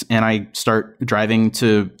 weeks and I start driving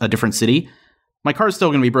to a different city, my car is still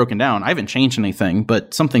going to be broken down. I haven't changed anything,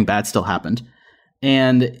 but something bad still happened.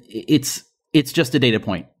 And it's just a data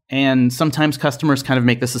point. And sometimes customers kind of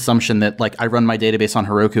make this assumption that, like, I run my database on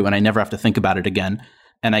Heroku and I never have to think about it again.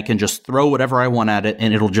 And I can just throw whatever I want at it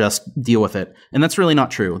and it'll just deal with it. And that's really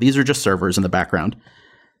not true. These are just servers in the background.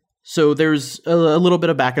 So there's a little bit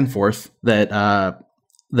of back and forth that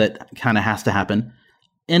kind of has to happen.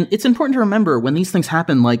 And it's important to remember when these things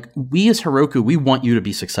happen, like, we as Heroku, we want you to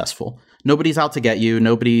be successful. Nobody's out to get you.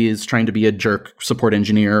 Nobody is trying to be a jerk support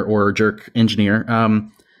engineer or a jerk engineer.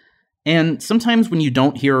 And sometimes when you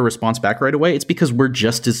don't hear a response back right away, it's because we're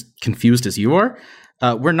just as confused as you are.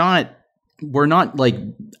 We're not like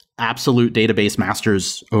absolute database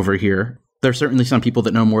masters over here. There's certainly some people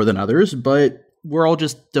that know more than others, but we're all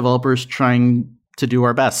just developers trying to do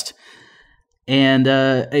our best. And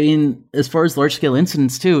I mean, as far as large scale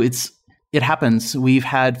incidents too, it happens. We've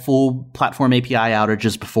had full platform API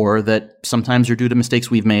outages before that sometimes are due to mistakes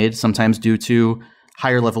we've made, sometimes due to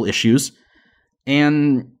higher level issues.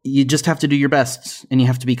 And you just have to do your best and you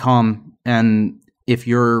have to be calm. And if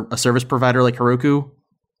you're a service provider like Heroku,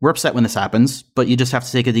 we're upset when this happens, but you just have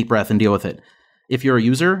to take a deep breath and deal with it. If you're a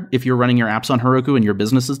user, if you're running your apps on Heroku and your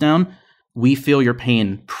business is down, we feel your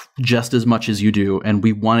pain just as much as you do. And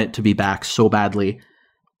we want it to be back so badly,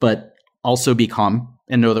 but also be calm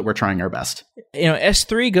and know that we're trying our best. You know,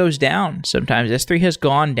 S3 goes down sometimes. S3 has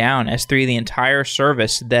gone down. S3, the entire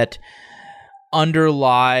service that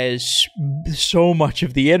underlies so much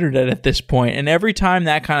of the internet at this point. And every time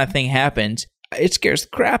that kind of thing happens, it scares the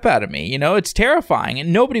crap out of me. You know, it's terrifying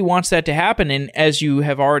and nobody wants that to happen. And as you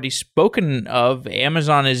have already spoken of,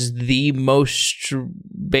 Amazon is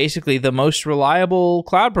basically the most reliable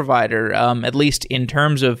cloud provider, at least in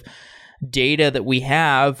terms of data that we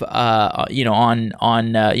have,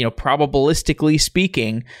 probabilistically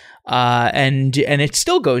speaking. And it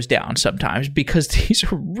still goes down sometimes because these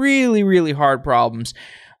are really, really hard problems.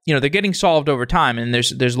 You know, they're getting solved over time and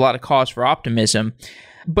there's a lot of cause for optimism.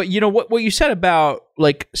 But you know what you said about,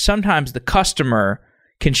 like, sometimes the customer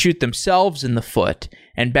can shoot themselves in the foot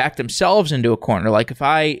and back themselves into a corner. Like if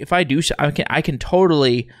I do, I can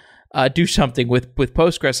totally do something with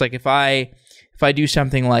Postgres. Like if I do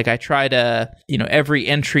something like I try to, every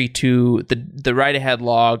entry to the write-ahead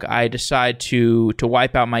log, I decide to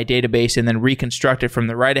wipe out my database and then reconstruct it from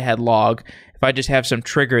the write-ahead log. If I just have some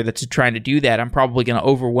trigger that's trying to do that, I'm probably going to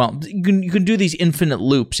overwhelm. You can do these infinite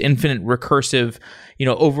loops, infinite recursive,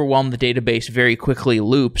 overwhelm the database very quickly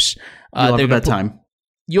loops. You'll have a bad time.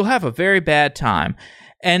 You'll have a very bad time.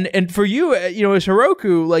 And for you, as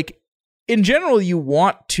Heroku, like in general, you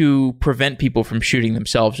want to prevent people from shooting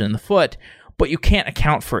themselves in the foot, but you can't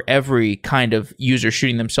account for every kind of user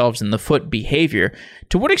shooting themselves in the foot behavior.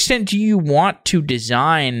 To what extent do you want to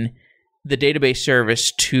design the database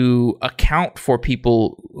service to account for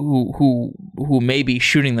people who may be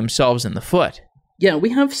shooting themselves in the foot? Yeah,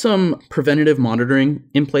 we have some preventative monitoring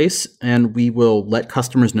in place, and we will let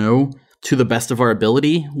customers know to the best of our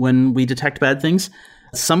ability when we detect bad things.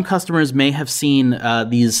 Some customers may have seen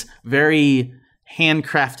these very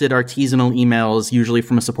handcrafted artisanal emails, usually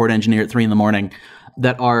from a support engineer at 3 a.m,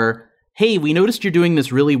 that are, hey, we noticed you're doing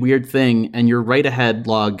this really weird thing and your write-ahead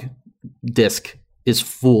log disk is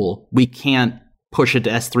full. We can't push it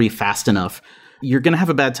to S3 fast enough. You're going to have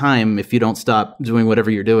a bad time if you don't stop doing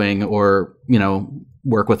whatever you're doing or,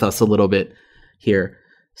 work with us a little bit here.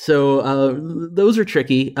 So those are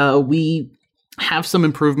tricky. We have some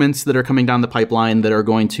improvements that are coming down the pipeline that are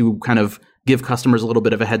going to kind of give customers a little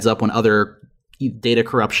bit of a heads up when other data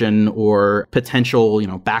corruption or potential,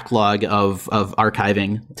 backlog of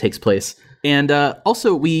archiving takes place. And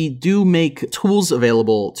also, we do make tools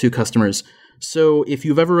available to customers. So if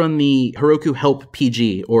you've ever run the Heroku help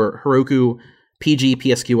PG or Heroku PG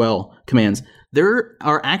PSQL commands, there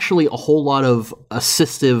are actually a whole lot of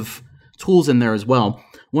assistive tools in there as well.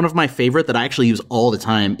 One of my favorite that I actually use all the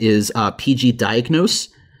time is PG Diagnose,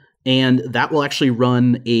 and that will actually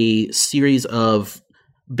run a series of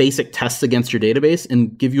basic tests against your database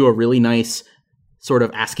and give you a really nice sort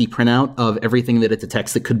of ASCII printout of everything that it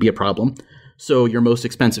detects that could be a problem. So your most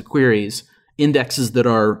expensive queries, indexes that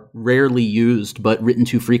are rarely used but written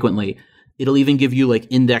too frequently. It'll even give you like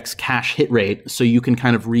index cache hit rate so you can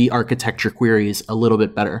kind of re-architect your queries a little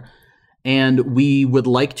bit better. And we would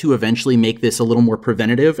like to eventually make this a little more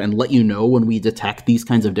preventative and let you know when we detect these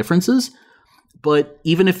kinds of differences. But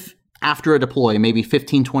even if after a deploy, maybe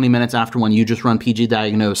 15, 20 minutes after one, you just run PG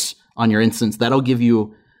Diagnose on your instance, that'll give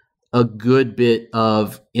you a good bit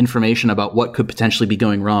of information about what could potentially be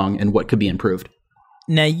going wrong and what could be improved.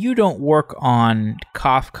 Now, you don't work on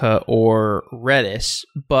Kafka or Redis,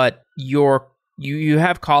 but you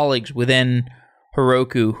have colleagues within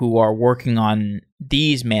Heroku who are working on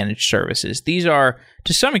these managed services. These are,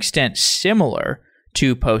 to some extent, similar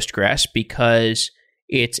to Postgres because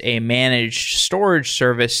it's a managed storage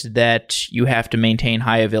service that you have to maintain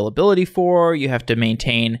high availability for. You have to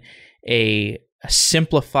maintain a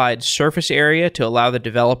simplified surface area to allow the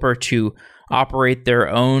developer to operate their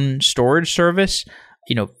own storage service.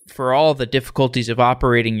 For all the difficulties of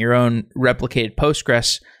operating your own replicated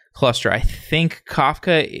Postgres cluster, I think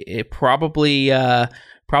Kafka it probably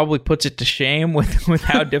puts it to shame with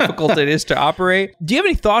how difficult it is to operate. Do you have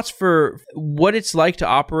any thoughts for what it's like to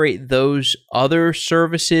operate those other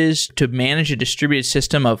services to manage a distributed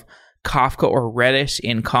system of Kafka or Redis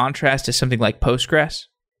in contrast to something like Postgres?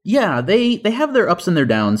 Yeah, they have their ups and their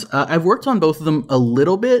downs. I've worked on both of them a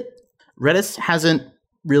little bit. Redis hasn't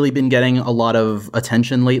really been getting a lot of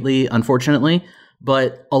attention lately, unfortunately.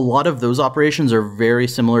 But a lot of those operations are very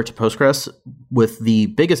similar to Postgres, with the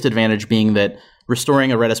biggest advantage being that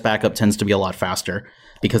restoring a Redis backup tends to be a lot faster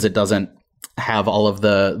because it doesn't have all of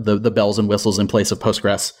the bells and whistles in place of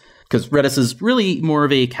Postgres, because Redis is really more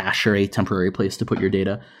of a cache or a temporary place to put your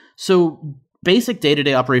data. So basic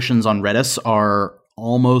day-to-day operations on Redis are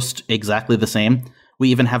almost exactly the same. We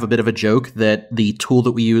even have a bit of a joke that the tool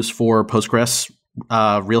that we use for Postgres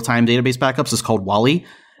real-time database backups is called Wally.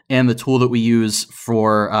 And the tool that we use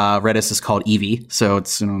for Redis is called Eevee. So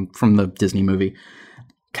it's from the Disney movie.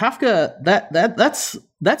 Kafka,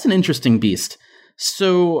 that's an interesting beast.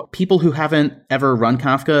 So people who haven't ever run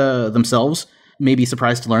Kafka themselves may be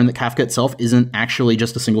surprised to learn that Kafka itself isn't actually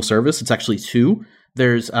just a single service. It's actually two.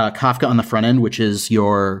 There's Kafka on the front end, which is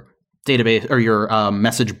your database or your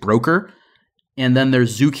message broker. And then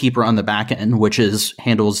there's Zookeeper on the back end, which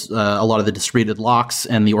handles a lot of the distributed locks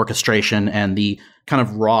and the orchestration and the kind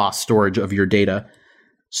of raw storage of your data.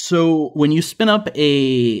 So when you spin up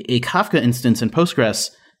a Kafka instance in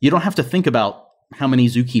Postgres, you don't have to think about how many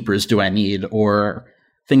Zookeepers do I need or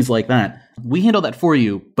things like that. We handle that for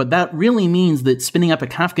you, but that really means that spinning up a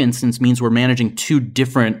Kafka instance means we're managing two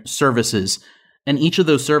different services, and each of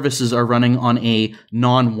those services are running on a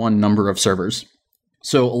non-one number of servers.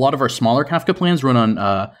 So a lot of our smaller Kafka plans run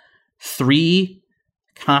on 3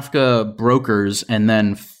 Kafka brokers and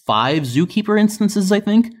then 5 Zookeeper instances, I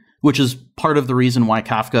think, which is part of the reason why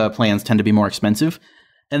Kafka plans tend to be more expensive.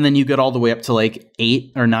 And then you get all the way up to like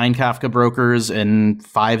 8 or 9 Kafka brokers and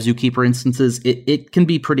 5 Zookeeper instances. It can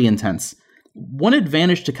be pretty intense. One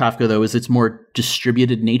advantage to Kafka, though, is its more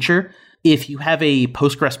distributed nature. If you have a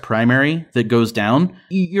Postgres primary that goes down,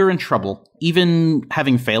 you're in trouble. Even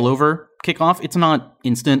having failover kickoff, it's not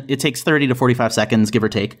instant. It takes 30 to 45 seconds, give or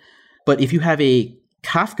take. But if you have a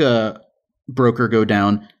Kafka broker go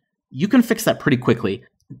down, you can fix that pretty quickly.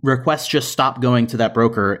 Requests just stop going to that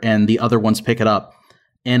broker and the other ones pick it up.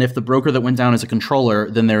 And if the broker that went down is a controller,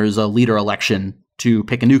 then there's a leader election to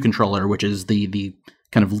pick a new controller, which is the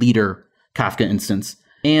kind of leader Kafka instance.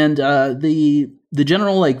 And the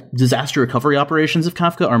general like disaster recovery operations of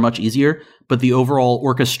Kafka are much easier, but the overall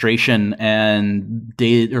orchestration and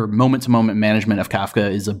data or moment-to-moment management of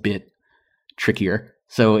Kafka is a bit trickier.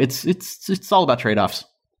 So it's all about trade-offs.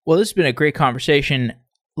 Well, this has been a great conversation.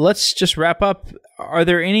 Let's just wrap up. Are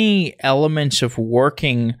there any elements of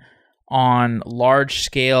working on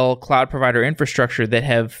large-scale cloud provider infrastructure that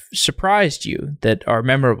have surprised you, that are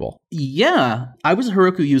memorable? Yeah. I was a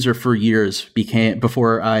Heroku user for years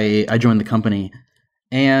before I joined the company.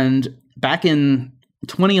 And back in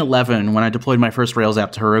 2011, when I deployed my first Rails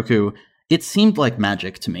app to Heroku, it seemed like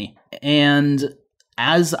magic to me. And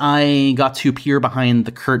as I got to peer behind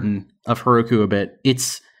the curtain of Heroku a bit,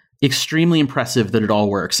 it's extremely impressive that it all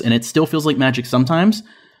works. And it still feels like magic sometimes,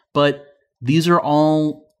 but these are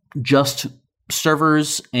all just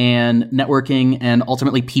servers and networking and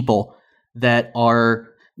ultimately people that are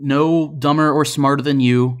no dumber or smarter than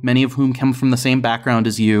you, many of whom come from the same background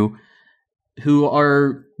as you, who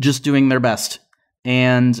are just doing their best.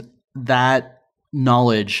 And that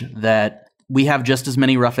knowledge that we have just as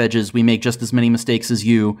many rough edges, we make just as many mistakes as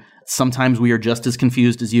you, sometimes we are just as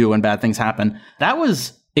confused as you and bad things happen. That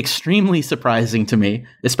was extremely surprising to me,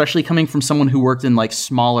 especially coming from someone who worked in like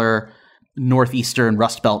smaller Northeastern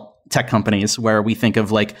Rust Belt tech companies where we think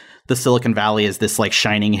of like the Silicon Valley as this like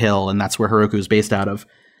shining hill, and that's where Heroku is based out of.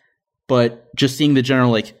 But just seeing the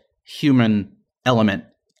general like human element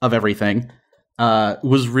of everything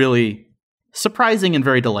was really surprising and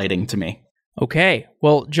very delighting to me. Okay.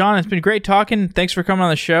 Well, John, it's been great talking. Thanks for coming on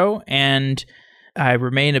the show. And I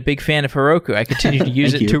remain a big fan of Heroku. I continue to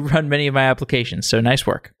use it to run many of my applications. So nice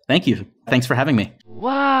work. Thank you. Thanks for having me.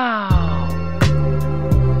 Wow.